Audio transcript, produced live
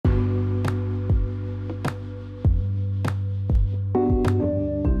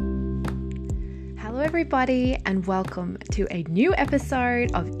everybody, and welcome to a new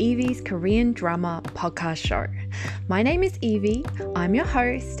episode of Evie's Korean Drama Podcast Show. My name is Evie, I'm your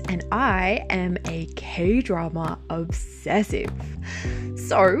host, and I am a K-drama obsessive.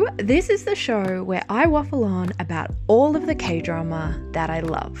 So, this is the show where I waffle on about all of the K-drama that I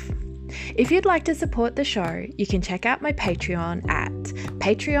love. If you'd like to support the show, you can check out my Patreon at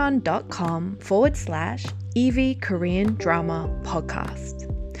patreon.com/Evie Korean Drama Podcast.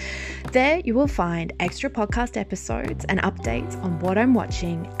 There you will find extra podcast episodes and updates on what I'm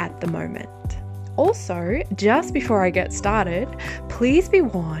watching at the moment. Also, just before I get started, please be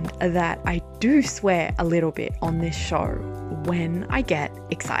warned that I do swear a little bit on this show when I get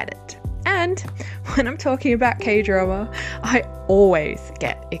excited. And when I'm talking about K-drama, I always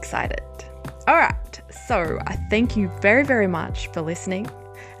get excited. Alright, so I thank you very, very much for listening,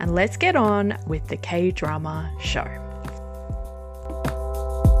 and let's get on with the K-drama show.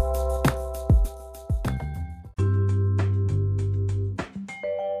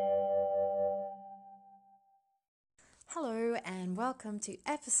 Hello and welcome to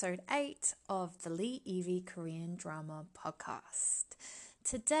episode 8 of the Lee Evie Korean Drama Podcast.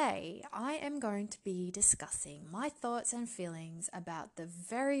 Today I am going to be discussing my thoughts and feelings about the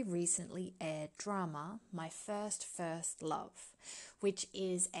very recently aired drama, My First Love, which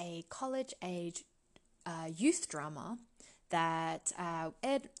is a college-age youth drama that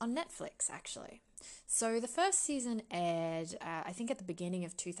aired on Netflix actually. So the first season aired, I think at the beginning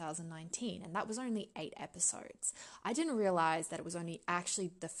of 2019, and that was only 8 episodes. I didn't realize that it was only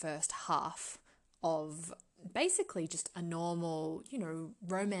actually the first half of basically just a normal,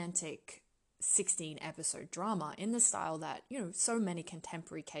 romantic 16-episode drama in the style that, so many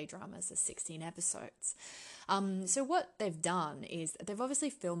contemporary K-dramas are 16 episodes. So what they've done is they've obviously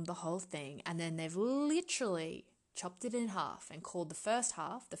filmed the whole thing, and then they've literally chopped it in half and called the first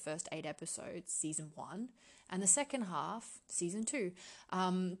half, the first 8 episodes, season 1, and the second half, season 2.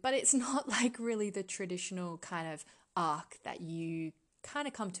 But it's not like really the traditional kind of arc that you kind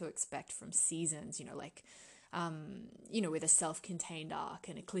of come to expect from seasons, with a self-contained arc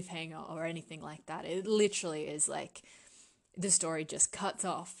and a cliffhanger or anything like that. It literally is like the story just cuts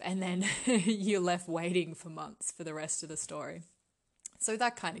off and then you're left waiting for months for the rest of the story. So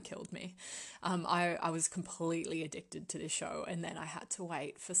that kind of killed me. I was completely addicted to this show, and then I had to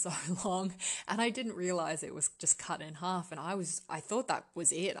wait for so long, and I didn't realize it was just cut in half, and I thought that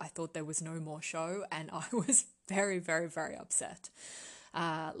was it. I thought there was no more show, and I was very, very, very upset.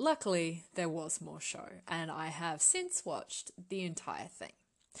 Luckily, there was more show, and I have since watched the entire thing.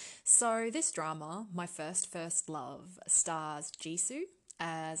 So this drama, My First Love, stars Jisoo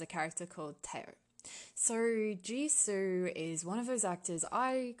as a character called Tae. So Jisoo is one of those actors,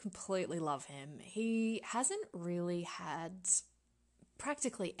 I completely love him. He hasn't really had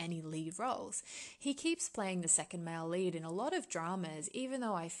practically any lead roles. He keeps playing the second male lead in a lot of dramas, even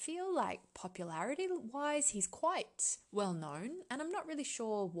though I feel like popularity-wise he's quite well known, and I'm not really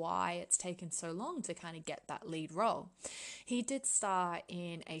sure why it's taken so long to kind of get that lead role. He did star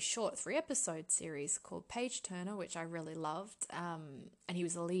in a short 3-episode series called Page Turner, which I really loved, and he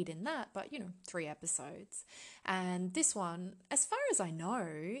was a lead in that, but 3 episodes. And this one, as far as I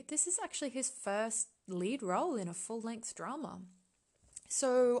know, this is actually his first lead role in a full-length drama.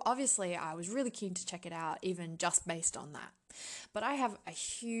 So obviously I was really keen to check it out, even just based on that. But I have a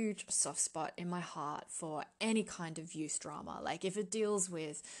huge soft spot in my heart for any kind of youth drama. Like if it deals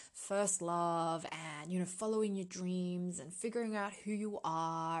with first love and, following your dreams and figuring out who you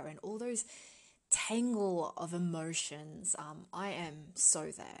are and all those tangle of emotions, I am so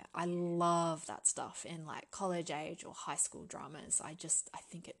there. I love that stuff in like college age or high school dramas. I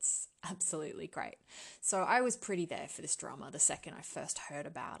think it's absolutely great. So I was pretty there for this drama the second I first heard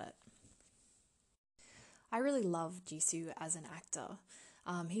about it. I really love Jisoo as an actor.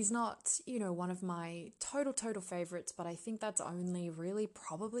 He's not, one of my total favorites, but I think that's only really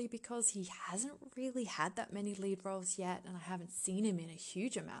probably because he hasn't really had that many lead roles yet, and I haven't seen him in a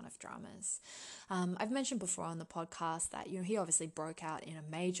huge amount of dramas. I've mentioned before on the podcast that, he obviously broke out in a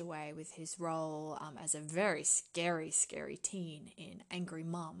major way with his role as a very scary teen in Angry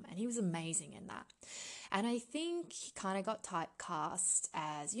Mum, and he was amazing in that. And I think he kind of got typecast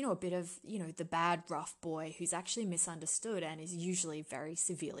as, a bit of, the bad rough boy who's actually misunderstood and is usually very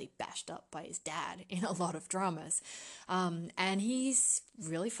severely bashed up by his dad in a lot of dramas. And he's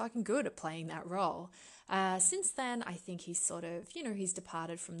really fucking good at playing that role. Since then, I think he's sort of, he's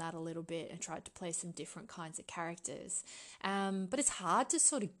departed from that a little bit and tried to play some different kinds of characters. But it's hard to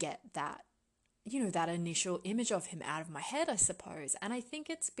sort of get that that initial image of him out of my head, I suppose. And I think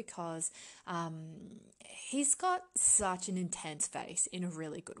it's because he's got such an intense face in a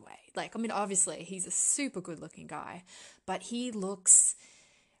really good way. Like, I mean, obviously, he's a super good looking guy, but he looks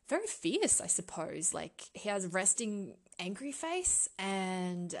very fierce, I suppose. Like, he has a resting, angry face.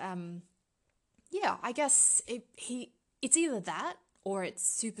 And yeah, I guess it's either that or it's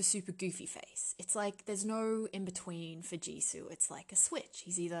super, super goofy face. It's like there's no in between for Jisoo. It's like a switch.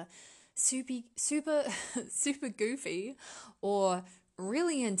 He's either super, super, super goofy or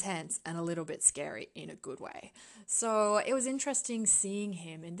really intense and a little bit scary in a good way. So it was interesting seeing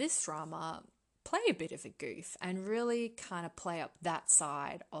him in this drama play a bit of a goof and really kind of play up that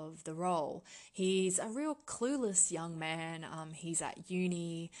side of the role. He's a real clueless young man. He's at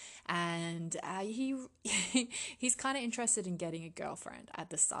uni and he's kind of interested in getting a girlfriend at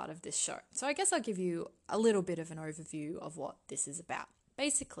the start of this show. So I guess I'll give you a little bit of an overview of what this is about.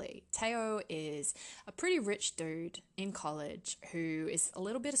 Basically, Teo is a pretty rich dude in college who is a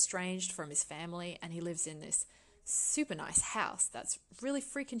little bit estranged from his family, and he lives in this super nice house that's really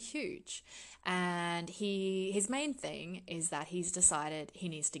freaking huge. And his main thing is that he's decided he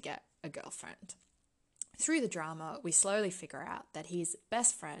needs to get a girlfriend. Through the drama, we slowly figure out that his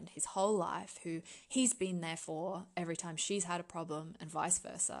best friend, his whole life, who he's been there for every time she's had a problem and vice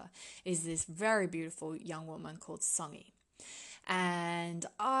versa, is this very beautiful young woman called Songy. And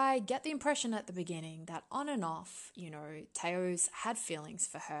I get the impression at the beginning that on and off, Teo's had feelings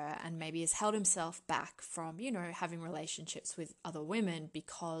for her and maybe has held himself back from, having relationships with other women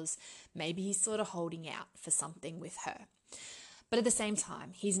because maybe he's sort of holding out for something with her. But at the same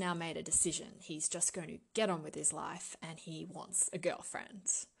time, he's now made a decision. He's just going to get on with his life and he wants a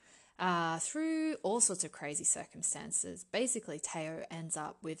girlfriend. Through all sorts of crazy circumstances, basically Teo ends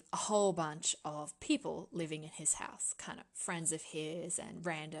up with a whole bunch of people living in his house, kind of friends of his and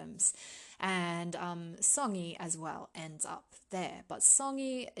randoms. And Songy as well ends up there. But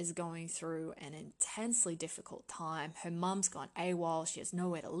Songy is going through an intensely difficult time. Her mum's gone AWOL. She has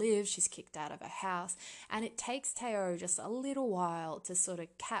nowhere to live. She's kicked out of her house. And it takes Teo just a little while to sort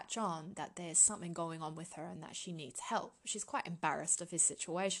of catch on that there's something going on with her and that she needs help. She's quite embarrassed of his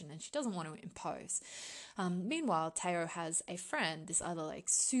situation and she doesn't want to impose. Meanwhile, Teo has a friend, this other like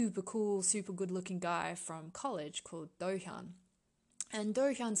super cool, super good looking guy from college called Do-hyun. And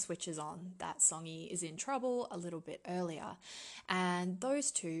Do-hyun switches on that Songy is in trouble a little bit earlier. And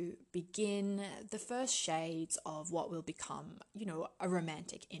those two begin the first shades of what will become, a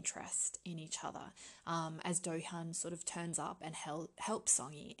romantic interest in each other, as Do-hyun sort of turns up and helps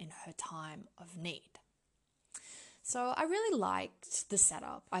Songy in her time of need. So I really liked the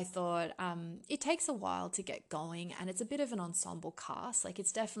setup. I thought it takes a while to get going and it's a bit of an ensemble cast. Like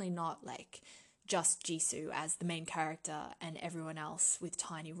it's definitely not like just Jisoo as the main character and everyone else with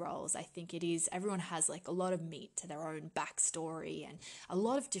tiny roles. I think everyone has like a lot of meat to their own backstory and a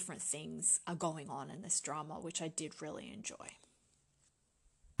lot of different things are going on in this drama, which I did really enjoy.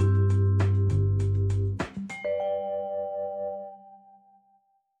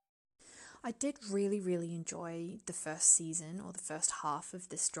 I did really, really enjoy the first season or the first half of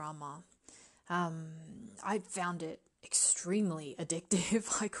this drama. I found it extremely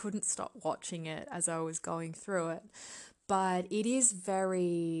addictive. I couldn't stop watching it as I was going through it. But it is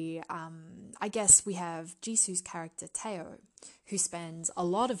very, I guess we have Jisoo's character Teo, who spends a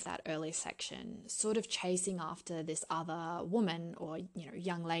lot of that early section sort of chasing after this other woman or,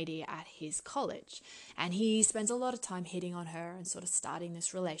 young lady at his college. And he spends a lot of time hitting on her and sort of starting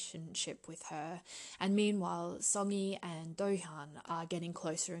this relationship with her. And meanwhile, Songy and Do-hyun are getting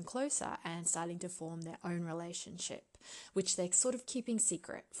closer and closer and starting to form their own relationship, which they're sort of keeping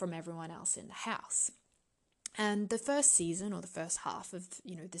secret from everyone else in the house. And the first season or the first half of,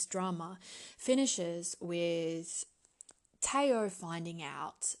 this drama finishes with Teo finding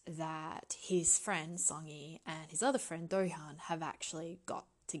out that his friend Songy and his other friend Do-hyun have actually got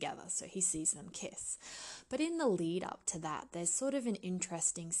together, so he sees them kiss. But in the lead up to that, there's sort of an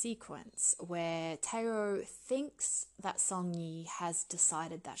interesting sequence where Teo thinks that Songy has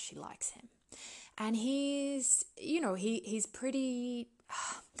decided that she likes him. And he's pretty,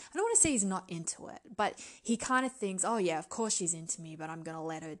 I don't want to say he's not into it, but he kind of thinks, oh yeah, of course she's into me, but I'm going to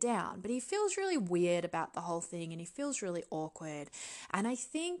let her down. But he feels really weird about the whole thing and he feels really awkward. And I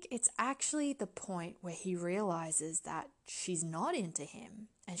think it's actually the point where he realizes that she's not into him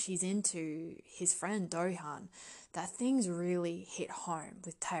and she's into his friend Do-hyun, that things really hit home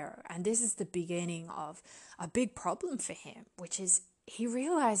with Teo. And this is the beginning of a big problem for him, which is he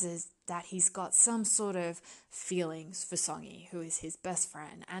realizes that he's got some sort of feelings for Songy, who is his best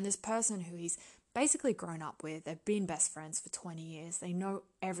friend, and this person who he's basically grown up with. They've been best friends for 20 years. They know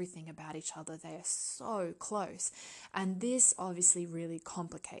everything about each other. They are so close. And this obviously really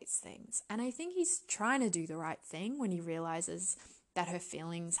complicates things. And I think he's trying to do the right thing when he realizes that her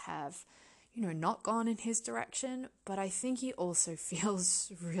feelings have, not gone in his direction. But I think he also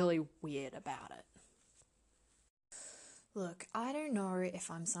feels really weird about it. Look, I don't know if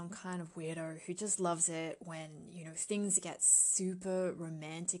I'm some kind of weirdo who just loves it when, things get super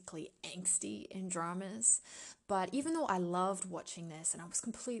romantically angsty in dramas. But even though I loved watching this and I was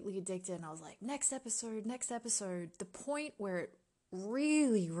completely addicted and I was like, next episode, the point where it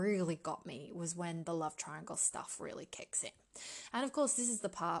really, really got me was when the love triangle stuff really kicks in. And of course, this is the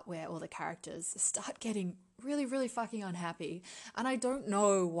part where all the characters start getting really, really fucking unhappy. And I don't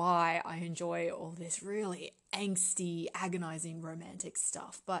know why I enjoy all this really angsty, agonizing romantic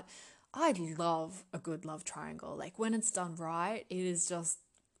stuff, but I love a good love triangle. Like when it's done right, it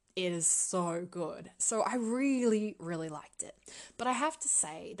is so good. So I really, really liked it. But I have to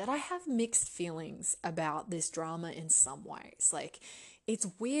say that I have mixed feelings about this drama in some ways. Like, it's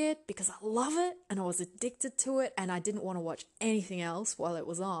weird because I love it and I was addicted to it and I didn't want to watch anything else while it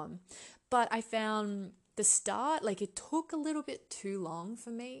was on. But I found the start, like it took a little bit too long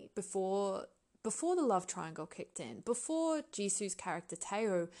for me before the love triangle kicked in, before Jisoo's character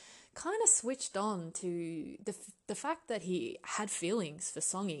Taeho kind of switched on to the fact that he had feelings for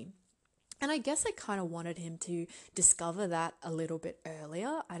Songi. And I guess I kind of wanted him to discover that a little bit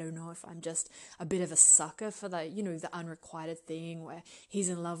earlier. I don't know if I'm just a bit of a sucker for the unrequited thing where he's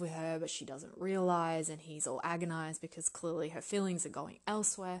in love with her, but she doesn't realize and he's all agonized because clearly her feelings are going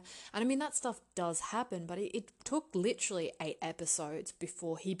elsewhere. And I mean, that stuff does happen, but it took literally 8 episodes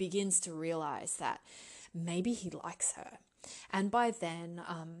before he begins to realize that maybe he likes her. And by then,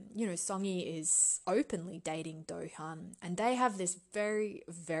 Songi is openly dating Do-hyun, and they have this very,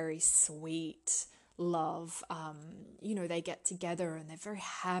 very sweet love. They get together and they're very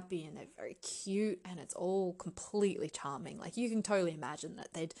happy and they're very cute and it's all completely charming. Like you can totally imagine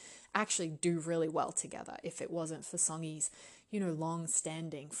that they'd actually do really well together if it wasn't for Songi's,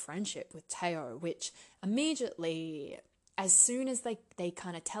 long-standing friendship with Taeho, which immediately, as soon as they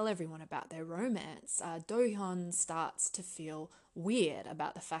kind of tell everyone about their romance, Do-hyun starts to feel weird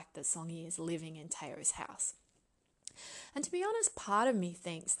about the fact that Songi is living in Taeho's house. And to be honest, part of me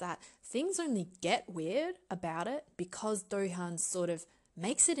thinks that things only get weird about it because Do-hyun sort of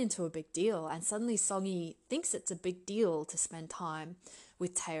makes it into a big deal and suddenly Songi thinks it's a big deal to spend time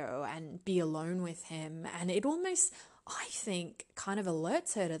with Taeho and be alone with him. And it almost, I think, kind of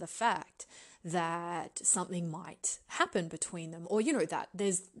alerts her to the fact that something might happen between them, or that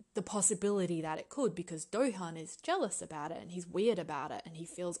there's the possibility that it could, because Do-hyun is jealous about it and he's weird about it and he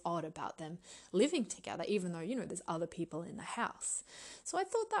feels odd about them living together, even though there's other people in the house. So I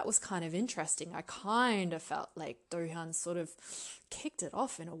thought that was kind of interesting. I kind of felt like Do-hyun sort of kicked it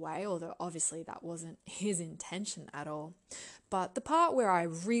off in a way, although obviously that wasn't his intention at all. But the part where I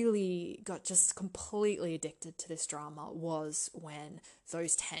really got just completely addicted to this drama was when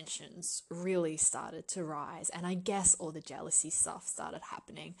those tensions really started to rise. And I guess all the jealousy stuff started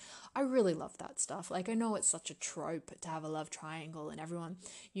happening. I really love that stuff. Like, I know it's such a trope to have a love triangle and everyone,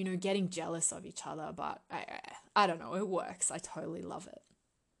 getting jealous of each other. But I don't know, it works. I totally love it.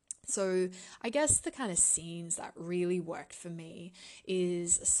 So I guess the kind of scenes that really worked for me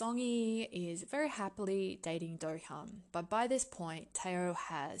is Songi is very happily dating Do-hyun, but by this point,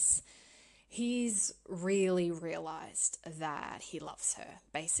 he's really realized that he loves her,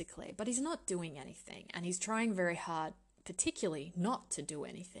 basically, but he's not doing anything, and he's trying very hard, particularly not to do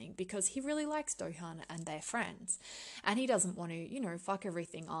anything, because he really likes Do-hyun and they're friends, and he doesn't want to, fuck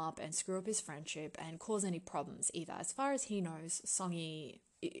everything up and screw up his friendship and cause any problems either. As far as he knows, Songi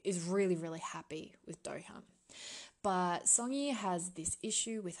is really, really happy with Do-hyun. But Songi has this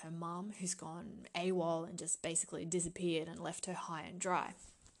issue with her mum, who's gone AWOL and just basically disappeared and left her high and dry.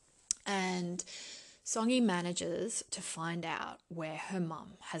 And Songi manages to find out where her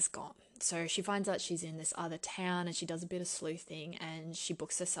mum has gone. So she finds out she's in this other town and she does a bit of sleuthing and she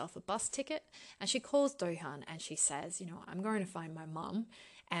books herself a bus ticket and she calls Do-hyun and she says, I'm going to find my mum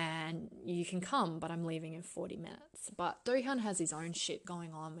and you can come, but I'm leaving in 40 minutes. But Do-hyun has his own shit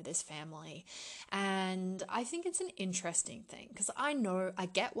going on with his family. And I think it's an interesting thing because I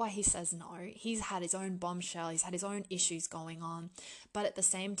get why he says no. He's had his own bombshell. He's had his own issues going on. But at the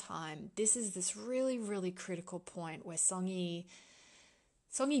same time, this is this really, really critical point where Songi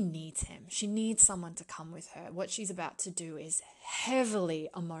needs him. She needs someone to come with her. What she's about to do is heavily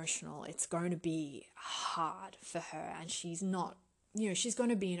emotional. It's going to be hard for her and she's not she's going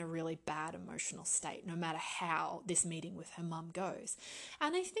to be in a really bad emotional state no matter how this meeting with her mum goes.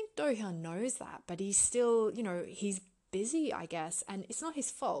 And I think Do-hyun knows that, but he's still, he's busy, I guess, and it's not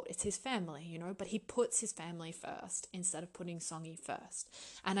his fault, it's his family, but he puts his family first instead of putting Songi first.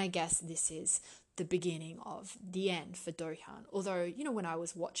 And I guess this is the beginning of the end for Do-hyun. Although, when I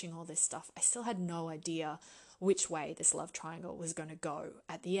was watching all this stuff, I still had no idea which way this love triangle was going to go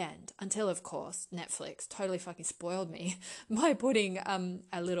at the end, until of course Netflix totally fucking spoiled me by putting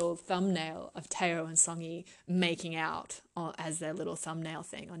a little thumbnail of Taeho and Songi making out as their little thumbnail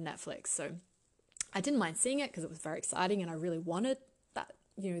thing on Netflix. So I didn't mind seeing it because it was very exciting and I really wanted that,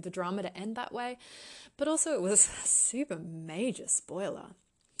 the drama to end that way, but also it was a super major spoiler.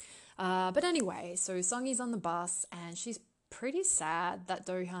 But anyway, so Songi's on the bus and she's pretty sad that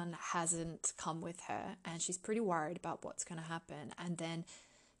Do-hyun hasn't come with her, and she's pretty worried about what's going to happen. And then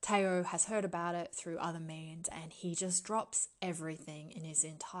Taeho has heard about it through other means, and he just drops everything in his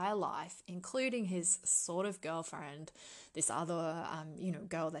entire life, including his sort of girlfriend, this other,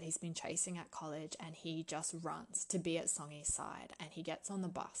 girl that he's been chasing at college, and he just runs to be at Songi's side, and he gets on the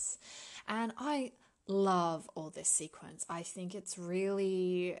bus. And I love all this sequence. I think it's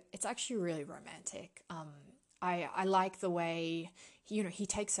actually really romantic. I like the way, he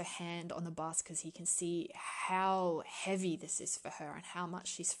takes her hand on the bus because he can see how heavy this is for her and how much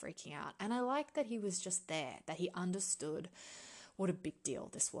she's freaking out. And I like that he was just there, that he understood what a big deal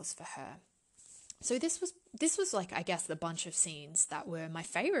this was for her. So this was like, I guess, the bunch of scenes that were my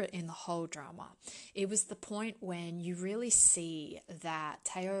favorite in the whole drama. It was the point when you really see that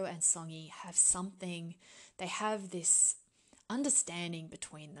Taeho and Songi they have this understanding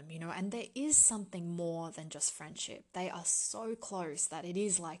between them, and there is something more than just friendship. They are so close that it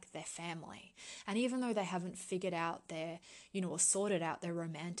is like their family. And even though they haven't figured out or sorted out their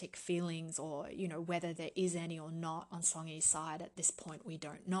romantic feelings, or, whether there is any or not on Songi's side at this point, we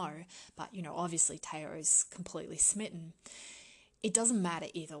don't know. But, obviously Taeho is completely smitten. It doesn't matter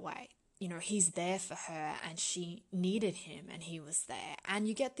either way. He's there for her and she needed him and he was there. And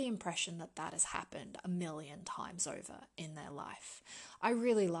you get the impression that that has happened a million times over in their life. I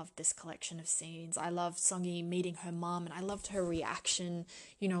really loved this collection of scenes. I loved Songi meeting her mum, and I loved her reaction,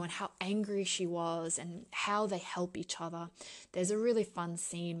 and how angry she was and how they help each other. There's a really fun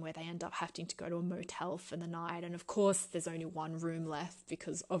scene where they end up having to go to a motel for the night. And of course, there's only one room left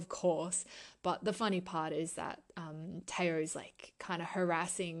because of course. But the funny part is that Taeho's like kind of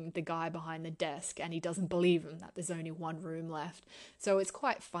harassing the guy behind the desk, and he doesn't believe him that there's only one room left. So it's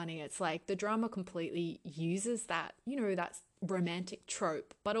quite funny. It's like the drama completely uses that, that romantic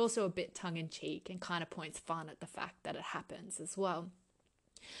trope, but also a bit tongue-in-cheek, and kind of points fun at the fact that it happens as well.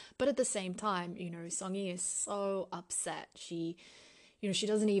 But at the same time, Songi is so upset. She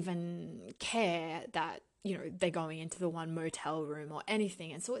doesn't even care that, they're going into the one motel room or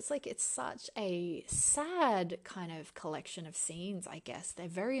anything. And so it's such a sad kind of collection of scenes, I guess. They're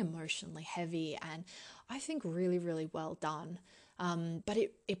very emotionally heavy and I think really, really well done. But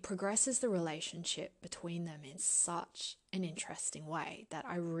it progresses the relationship between them in such an interesting way that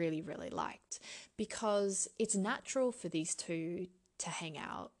I really, really liked, because it's natural for these two to hang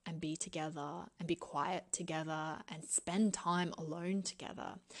out and be together and be quiet together and spend time alone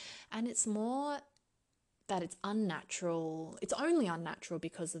together. And it's more that it's unnatural. It's only unnatural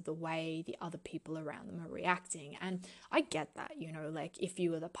because of the way the other people around them are reacting. And I get that, like if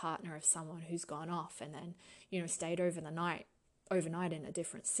you were the partner of someone who's gone off and then, stayed overnight in a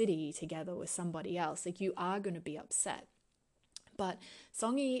different city together with somebody else, like you are going to be upset. But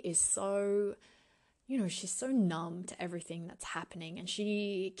Songi is so, she's so numb to everything that's happening, and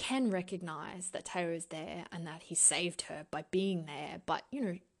she can recognize that Taeho is there and that he saved her by being there, but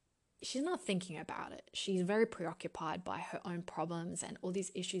she's not thinking about it. She's very preoccupied by her own problems and all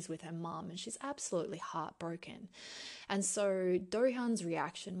these issues with her mum, and she's absolutely heartbroken. And so Do-hyun's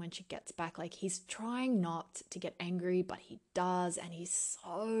reaction when she gets back, like he's trying not to get angry, but he does, and he's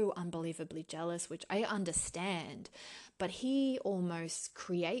so unbelievably jealous, which I understand, but he almost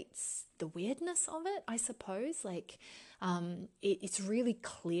creates the weirdness of it, I suppose. Like it's really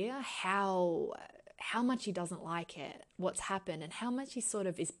clear how much he doesn't like it, what's happened, and how much he sort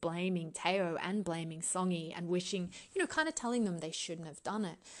of is blaming Taeho and blaming Songi and wishing, kind of telling them they shouldn't have done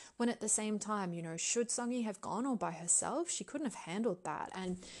it. When at the same time, should Songi have gone all by herself? She couldn't have handled that.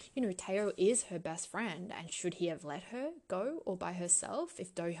 And, Taeho is her best friend, and should he have let her go all by herself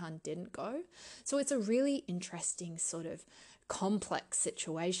if Do-hyun didn't go? So it's a really interesting sort of complex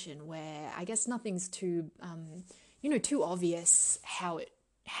situation where I guess nothing's too, too obvious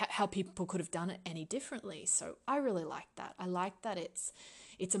how people could have done it any differently. So I really like that. I like that it's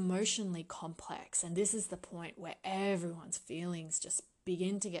It's emotionally complex, and this is the point where everyone's feelings just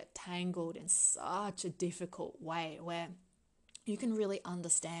begin to get tangled in such a difficult way, where you can really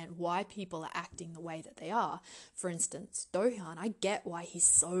understand why people are acting the way that they are. For instance, Do-hyun, I get why he's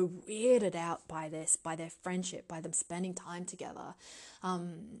so weirded out by this, by their friendship, by them spending time together.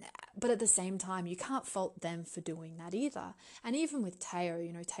 But at the same time, you can't fault them for doing that either. And even with Teo,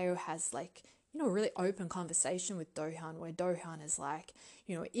 Teo has a really open conversation with Do-hyun, where Do-hyun is like,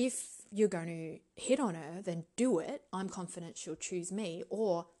 if you're going to hit on her, then do it. I'm confident she'll choose me,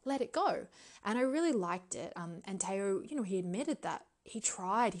 or let it go. And I really liked it. And Teo, he admitted that he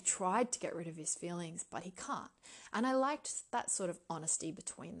tried to get rid of his feelings, but he can't. And I liked that sort of honesty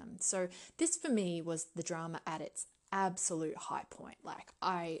between them. So this for me was the drama at its absolute high point.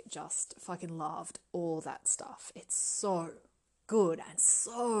 I just fucking loved all that stuff. It's so good and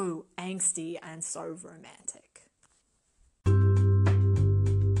so angsty and so romantic.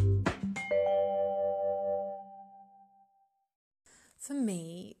 For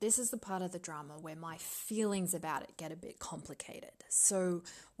me, this is the part of the drama where my feelings about it get a bit complicated. So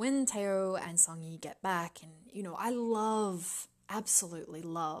when Teo and Sungyi get back, and I absolutely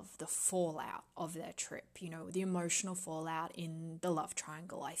love the fallout of their trip. The emotional fallout in the love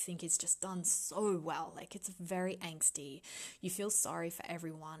triangle, I think, is just done so well. It's very angsty. You feel sorry for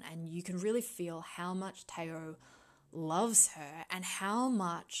everyone, and you can really feel how much Teo loves her and how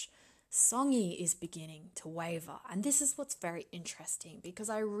much Songyi is beginning to waver. And this is what's very interesting, because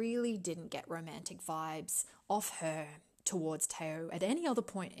I really didn't get romantic vibes off her towards Teo at any other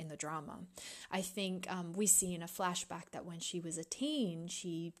point in the drama. I think we see in a flashback that when she was a teen,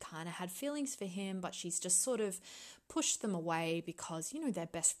 she kind of had feelings for him, but she's just sort of pushed them away because, they're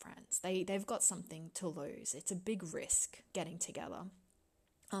best friends. They've got something to lose. It's a big risk getting together.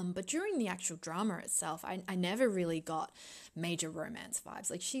 But during the actual drama itself, I never really got major romance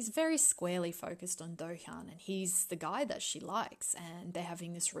vibes. She's very squarely focused on Do-hyun, and he's the guy that she likes, and they're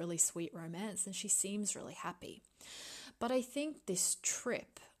having this really sweet romance, and she seems really happy. But I think this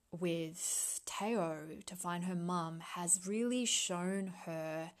trip with Teo to find her mum has really shown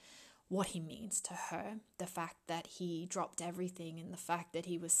her what he means to her. The fact that he dropped everything, and the fact that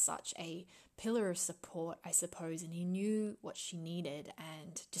he was such a pillar of support, I suppose, and he knew what she needed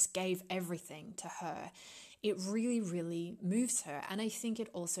and just gave everything to her. It really, really moves her. And I think it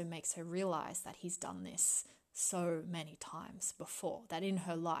also makes her realize that he's done this so many times before, that in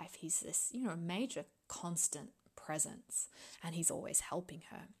her life he's this, major constant presence, and he's always helping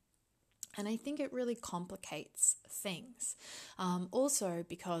her. And I think it really complicates things. Also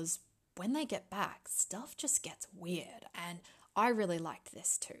because when they get back, stuff just gets weird, and I really liked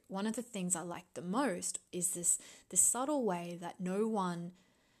this too. One of the things I liked the most is this subtle way that no one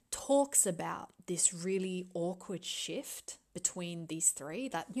talks about this really awkward shift between these three,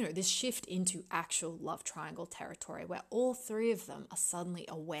 that, this shift into actual love triangle territory, where all three of them are suddenly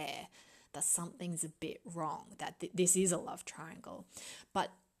aware that something's a bit wrong, that this is a love triangle.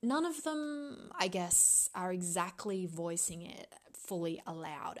 But none of them, I guess, are exactly voicing it fully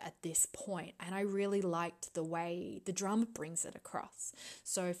aloud at this point, and I really liked the way the drama brings it across.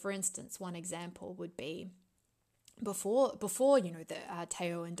 So, for instance, one example would be before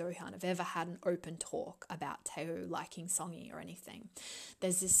Teo and Do-hyun have ever had an open talk about Teo liking Songyi or anything.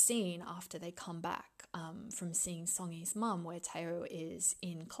 There's this scene after they come back from seeing Songyi's mum, where Teo is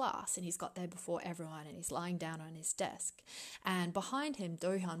in class and he's got there before everyone, and he's lying down on his desk, and behind him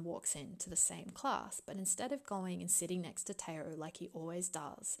Do-hyun walks into the same class, but instead of going and sitting next to Teo like he always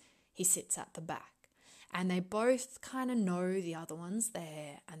does, he sits at the back. And they both kind of know the other one's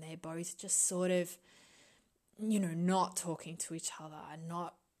there, and they both just sort of not talking to each other and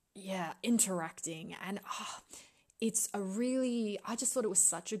not, interacting. And I just thought it was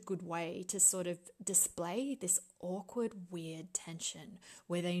such a good way to sort of display this awkward, weird tension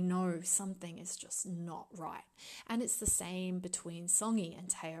where they know something is just not right. And it's the same between Songyi and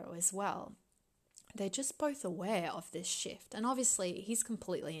Teo as well. They're just both aware of this shift. And obviously he's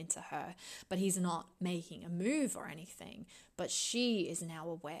completely into her, but he's not making a move or anything. But she is now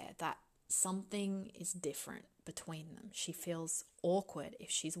aware that something is different between them. She feels awkward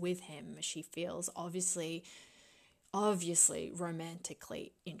if she's with him. She feels obviously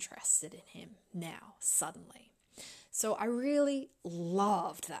romantically interested in him now, suddenly. So I really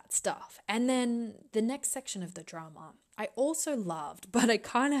loved that stuff. And then the next section of the drama, I also loved, but I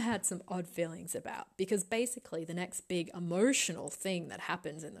kind of had some odd feelings about, because basically the next big emotional thing that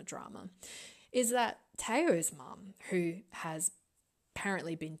happens in the drama is that Taeyo's mum, who has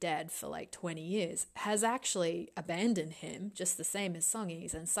apparently been dead for like 20 years, has actually abandoned him just the same as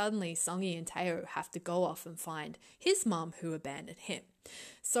Songy's, and suddenly Songy and Teo have to go off and find his mum who abandoned him.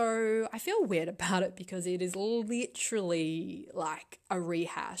 So I feel weird about it because it is literally like a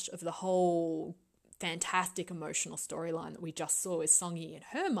rehash of the whole fantastic emotional storyline that we just saw with Songy and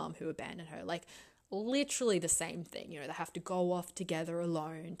her mum who abandoned her. Like, literally the same thing. They have to go off together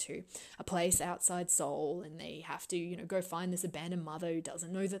alone to a place outside Seoul, and they have to, go find this abandoned mother who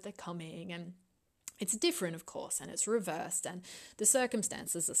doesn't know that they're coming. And it's different, of course, and it's reversed, and the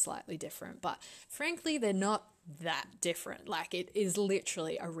circumstances are slightly different, but frankly, they're not that different. Like, it is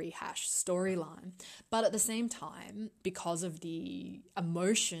literally a rehash storyline. But at the same time, because of the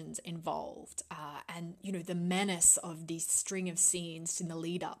emotions involved and, the menace of this string of scenes in the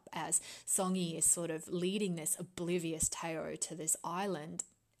lead up as Songy is sort of leading this oblivious Teo to this island,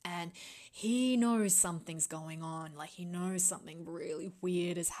 and he knows something's going on, like he knows something really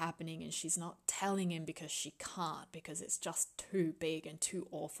weird is happening, and she's not telling him because she can't, because it's just too big and too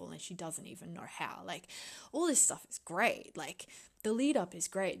awful, and she doesn't even know how. Like, all this stuff is great. Like, the lead up is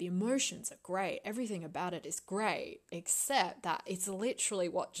great, the emotions are great, everything about it is great, except that it's literally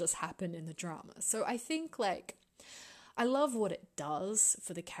what just happened in the drama. So I think, like, I love what it does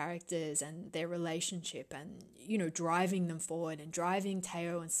for the characters and their relationship and, driving them forward and driving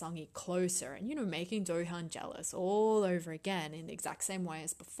Teo and Songy closer and, making Do-hyun jealous all over again in the exact same way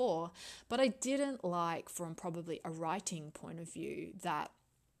as before. But I didn't like, from probably a writing point of view, that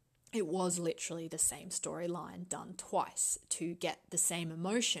it was literally the same storyline done twice to get the same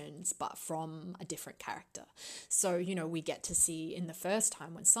emotions, but from a different character. So, we get to see in the first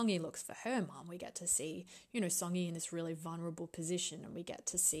time when Songy looks for her mum, we get to see, Songy in this really vulnerable position, and we get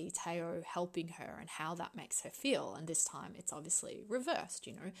to see Teo helping her and how that makes her feel. And this time it's obviously reversed,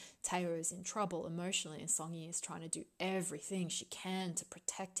 Teo is in trouble emotionally, and Songy is trying to do everything she can to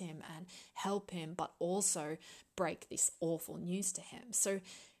protect him and help him, but also break this awful news to him. So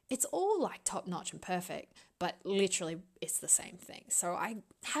it's all like top notch and perfect, but literally it's the same thing. So I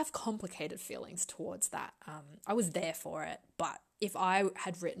have complicated feelings towards that. I was there for it, but if I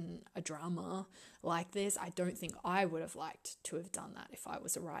had written a drama like this, I don't think I would have liked to have done that if I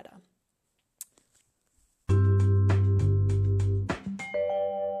was a writer.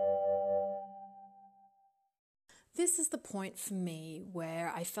 This is the point for me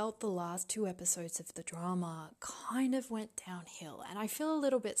where I felt the last 2 episodes of the drama kind of went downhill, and I feel a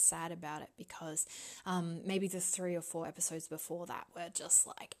little bit sad about it because maybe the 3 or 4 episodes before that were just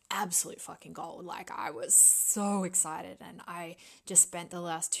like absolute fucking gold. Like, I was so excited, and I just spent the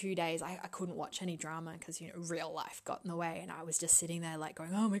last 2 days, I couldn't watch any drama because, real life got in the way, and I was just sitting there like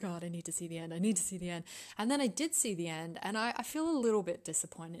going, oh my God, I need to see the end, I need to see the end. And then I did see the end, and I feel a little bit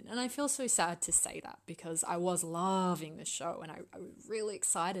disappointed, and I feel so sad to say that because I was loving the show, and I was really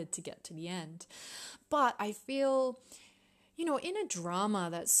excited to get to the end. But I feel, in a drama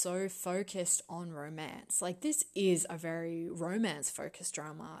that's so focused on romance, like this is a very romance-focused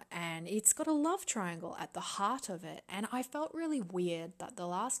drama, and it's got a love triangle at the heart of it, and I felt really weird that the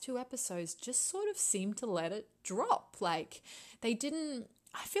last 2 episodes just sort of seemed to let it drop. Like, I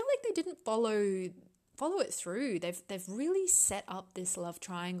feel like they didn't follow it through. They've really set up this love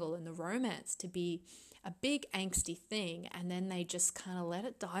triangle and the romance to be a big angsty thing, and then they just kind of let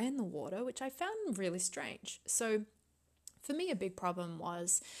it die in the water, which I found really strange. So for me, a big problem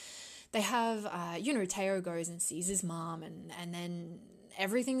was they have, Teo goes and sees his mom, and then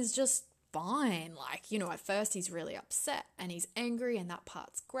everything's just fine. Like, at first he's really upset and he's angry, and that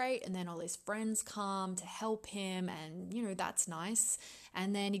part's great, and then all his friends come to help him, and that's nice.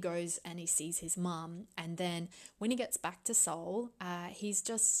 And then he goes and he sees his mum, and then when he gets back to Seoul, he's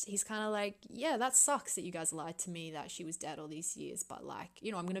kind of like, yeah, that sucks that you guys lied to me that she was dead all these years, but like,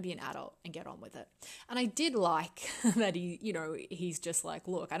 I'm going to be an adult and get on with it. And I did like that he's just like,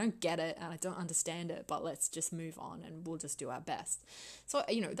 look, I don't get it and I don't understand it, but let's just move on and we'll just do our best. So,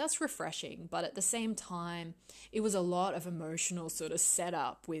 that's refreshing, but at the same time, it was a lot of emotional sort of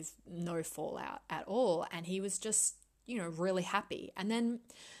setup with no fallout at all, and he was just really happy. And then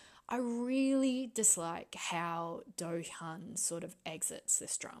I really dislike how Do-hyun sort of exits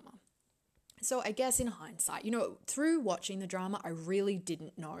this drama. So I guess in hindsight, through watching the drama, I really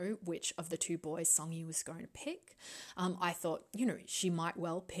didn't know which of the 2 boys Songy was going to pick. I thought, she might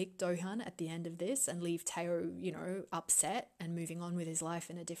well pick Do-hyun at the end of this and leave Teo, upset and moving on with his life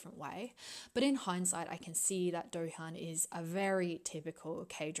in a different way. But in hindsight, I can see that Do-hyun is a very typical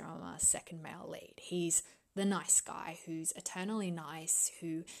K-drama second male lead. He's the nice guy who's eternally nice,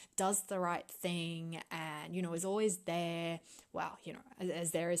 who does the right thing and, is always there. Well,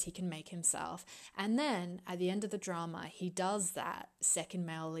 as there as he can make himself. And then at the end of the drama, he does that second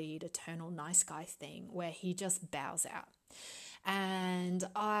male lead, eternal nice guy thing where he just bows out. And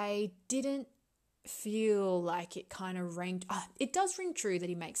I didn't feel like it kind of rang. It does ring true that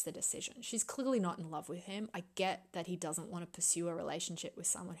he makes the decision. She's clearly not in love with him. I get that he doesn't want to pursue a relationship with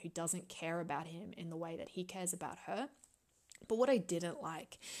someone who doesn't care about him in the way that he cares about her. But what I didn't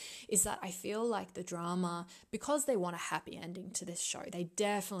like is that I feel like the drama, because they want a happy ending to this show, they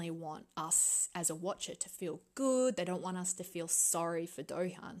definitely want us as a watcher to feel good. They don't want us to feel sorry for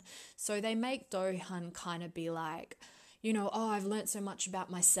Do-hyun. So they make Do-hyun kind of be like, I've learned so much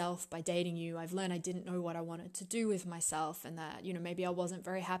about myself by dating you. I've learned I didn't know what I wanted to do with myself and that, maybe I wasn't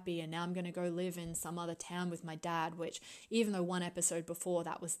very happy and now I'm going to go live in some other town with my dad, which even though one episode before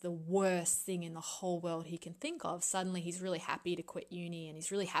that was the worst thing in the whole world he can think of, suddenly he's really happy to quit uni and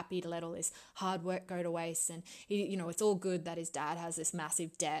he's really happy to let all his hard work go to waste. And, he, it's all good that his dad has this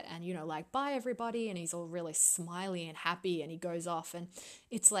massive debt and, bye everybody. And he's all really smiley and happy and he goes off and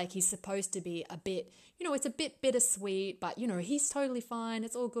it's like he's supposed to be a bit, it's a bit bittersweet, but, he's totally fine.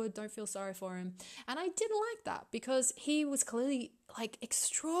 It's all good. Don't feel sorry for him. And I didn't like that because he was clearly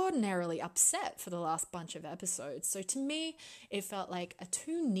extraordinarily upset for the last bunch of episodes. So to me, it felt like a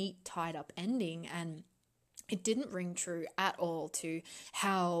too neat, tied up ending and it didn't ring true at all to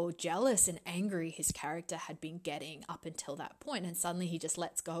how jealous and angry his character had been getting up until that point. And suddenly he just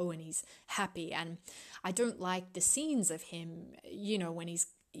lets go and he's happy. And I don't like the scenes of him, when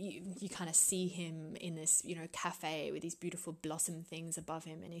you kind of see him in this, cafe with these beautiful blossom things above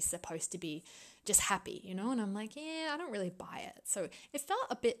him and he's supposed to be just happy, and I'm like, yeah, I don't really buy it. So it felt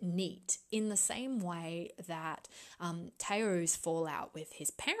a bit neat in the same way that Taeho's fallout with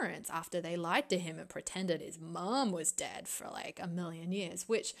his parents after they lied to him and pretended his mom was dead for like a million years,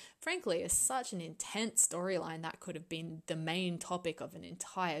 which frankly is such an intense storyline that could have been the main topic of an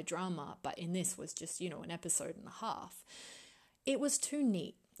entire drama, but in this was just, an episode and a half. It was too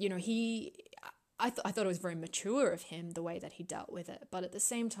neat. I thought it was very mature of him, the way that he dealt with it. But at the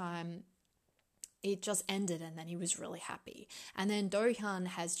same time, it just ended and then he was really happy. And then Do-hyun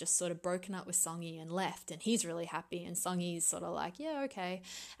has just sort of broken up with Song-yi and left and he's really happy and Song-yi's sort of like, yeah, okay.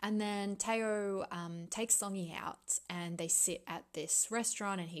 And then Taeho takes Song-yi out and they sit at this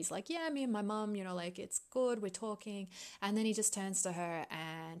restaurant and he's like, yeah, me and my mum, it's good, we're talking. And then he just turns to her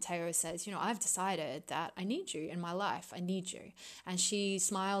and Taeho says, I've decided that I need you in my life. I need you. And she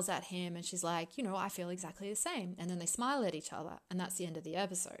smiles at him and she's like, I feel exactly the same. And then they smile at each other and that's the end of the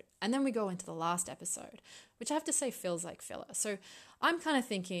episode. And then we go into the last episode, which I have to say feels like filler. So I'm kind of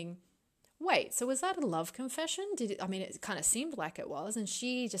thinking, wait, so was that a love confession? It kind of seemed like it was, and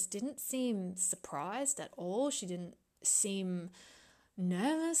she just didn't seem surprised at all. She didn't seem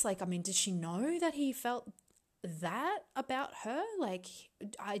nervous. Did she know that he felt that about her?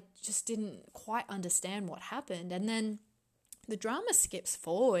 I just didn't quite understand what happened. And then the drama skips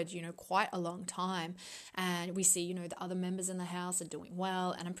forward, quite a long time and we see, the other members in the house are doing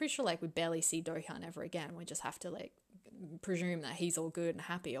well and I'm pretty sure we barely see Do-hyun ever again. We just have to presume that he's all good and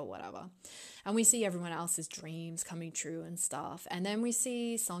happy or whatever. And we see everyone else's dreams coming true and stuff. And then we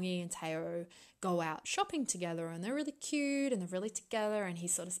see Song-yi and Taeho go out shopping together and they're really cute and they're really together and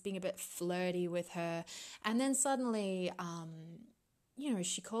he's sort of being a bit flirty with her. And then suddenly,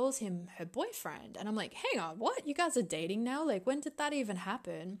 she calls him her boyfriend. And I'm like, hang on, what? You guys are dating now? When did that even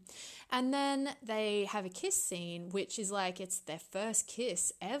happen? And then they have a kiss scene, which is it's their first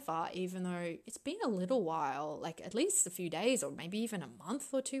kiss ever, even though it's been a little while, at least a few days or maybe even a month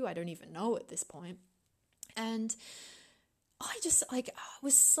or two. I don't even know at this point. And I just, it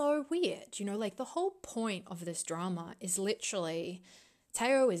was so weird. The whole point of this drama is literally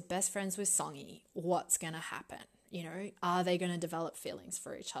Taeho is best friends with Song-yi. What's going to happen? Are they going to develop feelings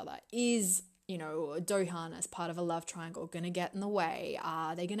for each other? Is, Do-hyun as part of a love triangle going to get in the way?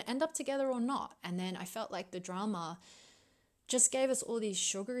 Are they going to end up together or not? And then I felt like the drama just gave us all these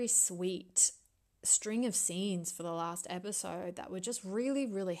sugary sweet string of scenes for the last episode that were just really,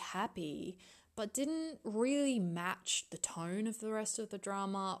 really happy, but didn't really match the tone of the rest of the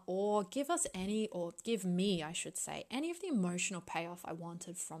drama or give me, I should say, any of the emotional payoff I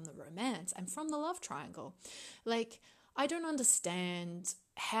wanted from the romance and from the love triangle. I don't understand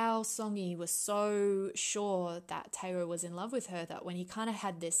how Song-yi was so sure that Taeho was in love with her that when he kind of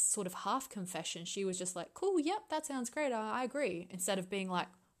had this sort of half confession, she was just like, cool, yep, that sounds great, I agree, instead of being like,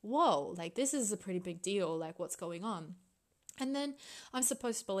 whoa, this is a pretty big deal, what's going on? And then I'm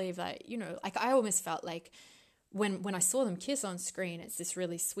supposed to believe that, I almost felt like when I saw them kiss on screen, it's this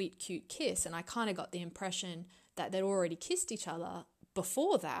really sweet, cute kiss. And I kind of got the impression that they'd already kissed each other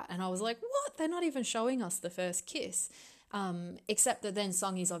before that. And I was like, what? They're not even showing us the first kiss. Except that then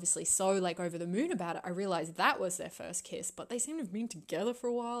Songy's obviously so like over the moon about it. I realized that was their first kiss, but they seem to have been together for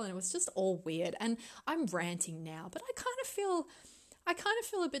a while, and it was just all weird. And I'm ranting now, but I kind of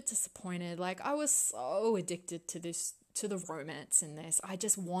feel a bit disappointed. Like, I was so addicted to the romance in this. I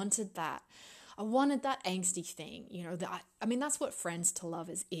just wanted that. I wanted that angsty thing, I mean, that's what Friends to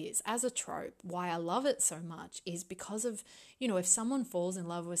Lovers is. As a trope, why I love it so much is because of, if someone falls in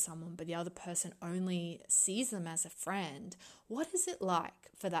love with someone, but the other person only sees them as a friend, what is it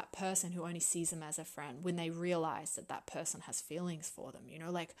like for that person who only sees them as a friend when they realize that that person has feelings for them?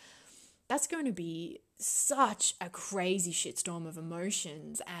 Like, that's going to be such a crazy shitstorm of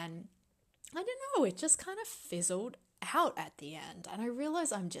emotions. And I don't know, it just kind of fizzled out at the end, and I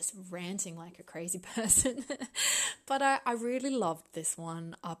realize I'm just ranting like a crazy person. But I really loved this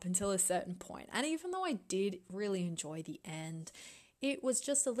one up until a certain point, and even though I did really enjoy the end, it was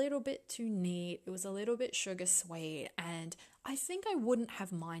just a little bit too neat. It was a little bit sugar sweet, and I think I wouldn't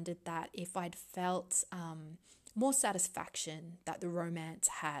have minded that if I'd felt more satisfaction that the romance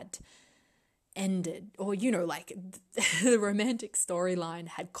had ended, or like the romantic storyline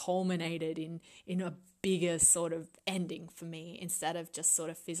had culminated in a bigger sort of ending for me, instead of just sort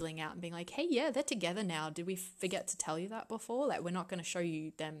of fizzling out and being like, hey, yeah, they're together now. Did we forget to tell you that before? Like, we're not going to show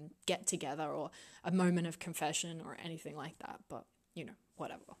you them get together or a moment of confession or anything like that, but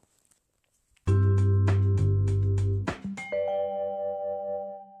whatever.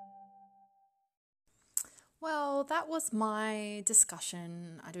 Well, that was my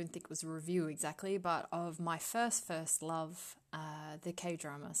discussion. I don't think it was a review exactly, but of my first love, the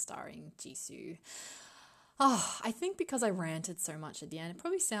K-drama starring Jisoo. Oh, I think because I ranted so much at the end, it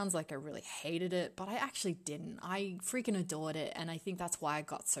probably sounds like I really hated it, but I actually didn't. I freaking adored it, and I think that's why I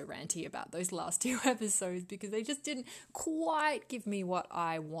got so ranty about those last 2 episodes, because they just didn't quite give me what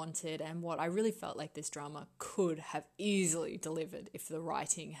I wanted and what I really felt like this drama could have easily delivered if the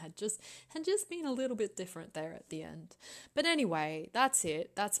writing had just been a little bit different there at the end. But anyway, that's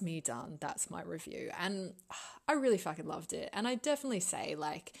it. That's me done. That's my review, and I really fucking loved it. And I definitely say,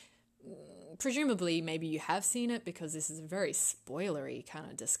 like, presumably maybe you have seen it, because this is a very spoilery kind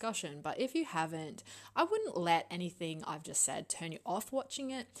of discussion, but if you haven't, I wouldn't let anything I've just said turn you off watching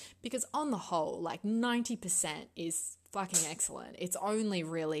it, because on the whole, like 90% is fucking excellent. It's only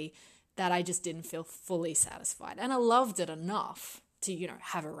really that I just didn't feel fully satisfied, and I loved it enough to,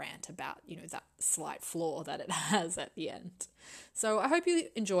 have a rant about, that slight flaw that it has at the end. So I hope you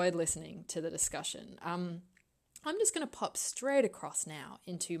enjoyed listening to the discussion. I'm just going to pop straight across now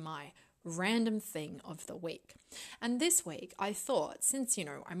into my random thing of the week. And this week I thought, since,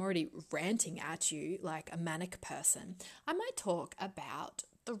 I'm already ranting at you like a manic person, I might talk about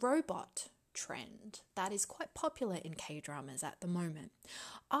the robot trend that is quite popular in K-dramas at the moment.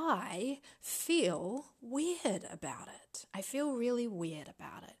 I feel weird about it. I feel really weird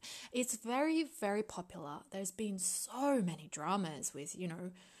about it. It's very, very popular. There's been so many dramas with,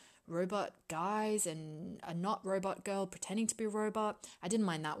 robot guys and a not robot girl pretending to be a robot. I didn't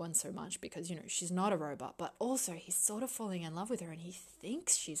mind that one so much because, she's not a robot, but also he's sort of falling in love with her and he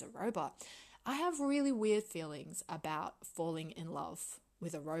thinks she's a robot. I have really weird feelings about falling in love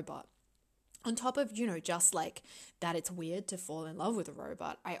with a robot. On top of, just like that it's weird to fall in love with a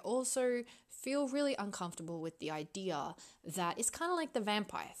robot, I also feel really uncomfortable with the idea that it's kind of like the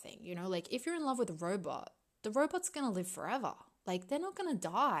vampire thing, like if you're in love with a robot, the robot's going to live forever. Like, they're not going to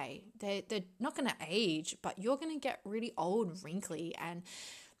die. They're not going to age, but you're going to get really old and wrinkly and,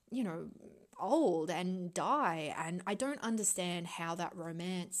 old and die. And I don't understand how that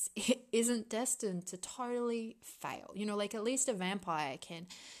romance isn't destined to totally fail. Like, at least a vampire can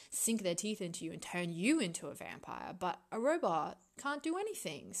sink their teeth into you and turn you into a vampire, but a robot can't do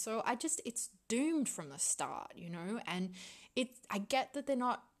anything. So it's doomed from the start, and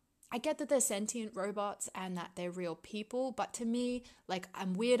I get that they're sentient robots and that they're real people, but to me, like,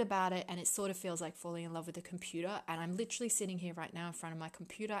 I'm weird about it, and it sort of feels like falling in love with a computer, and I'm literally sitting here right now in front of my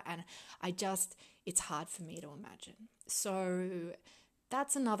computer, and it's hard for me to imagine. So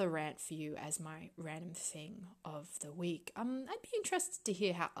that's another rant for you as my random thing of the week. I'd be interested to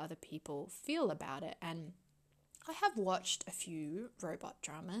hear how other people feel about it, and I have watched a few robot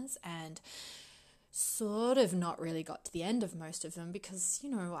dramas, and sort of not really got to the end of most of them because,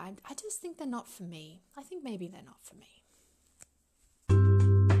 I just think they're not for me. I think maybe they're not for me.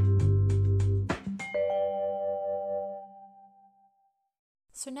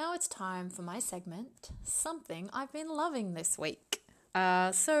 So now it's time for my segment, Something I've Been Loving This Week.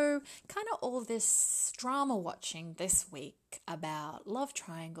 So kind of all this drama watching this week about love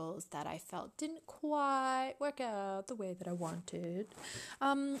triangles that I felt didn't quite work out the way that I wanted.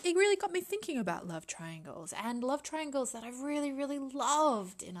 It really got me thinking about love triangles and love triangles that I really, really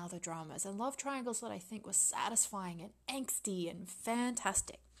loved in other dramas and love triangles that I think were satisfying and angsty and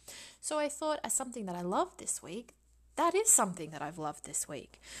fantastic. So I thought, as something that I loved this week, that is something that I've loved this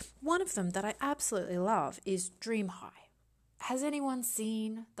week. One of them that I absolutely love is Dream High. Has anyone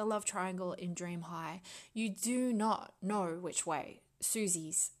seen the love triangle in Dream High? You do not know which way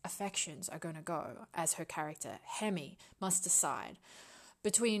Susie's affections are going to go as her character, Hemi, must decide.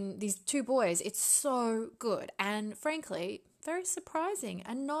 Between these two boys, it's so good and frankly, very surprising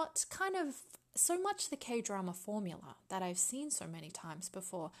and not kind of so much the K-drama formula that I've seen so many times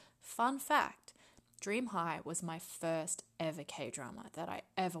before. Fun fact, Dream High was my first ever K-drama that I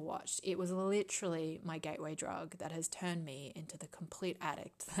ever watched. It was literally my gateway drug that has turned me into the complete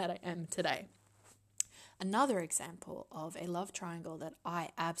addict that I am today. Another example of a love triangle that I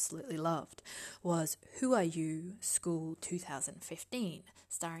absolutely loved was Who Are You? School 2015,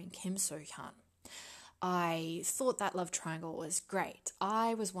 starring Kim So-hyun. I thought that love triangle was great.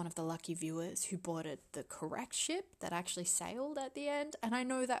 I was one of the lucky viewers who boarded the correct ship that actually sailed at the end, and I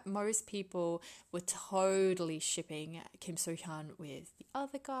know that most people were totally shipping Kim So-hyun with the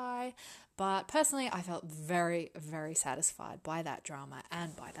other guy, but personally I felt very, very satisfied by that drama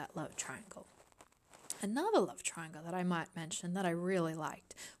and by that love triangle. Another love triangle that I might mention that I really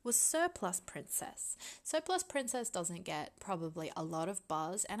liked was Surplus Princess. Surplus Princess doesn't get probably a lot of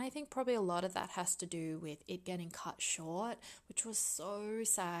buzz, and I think probably a lot of that has to do with it getting cut short, which was so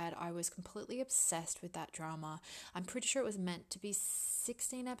sad. I was completely obsessed with that drama. I'm pretty sure it was meant to be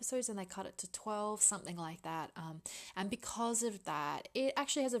 16 episodes and they cut it to 12, something like that. And because of that, it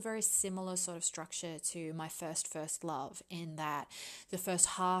actually has a very similar sort of structure to my first love, in that the first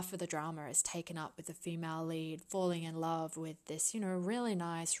half of the drama is taken up with the female lead falling in love with this, really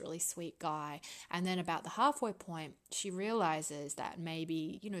nice, really sweet guy. And then about the halfway point, she realizes that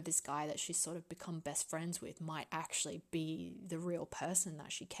maybe, this guy that she's sort of become best friends with might actually be the real person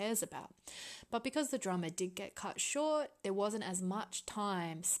that she cares about. But because the drama did get cut short, there wasn't as much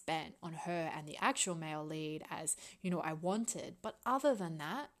time spent on her and the actual male lead as, I wanted. But other than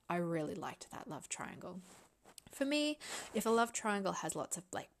that, I really liked that love triangle. For me, if a love triangle has lots of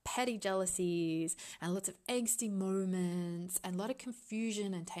petty jealousies and lots of angsty moments and a lot of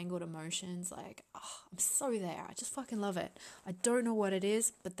confusion and tangled emotions, I'm so there. I just fucking love it. I don't know what it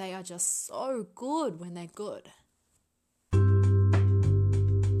is, but they are just so good when they're good.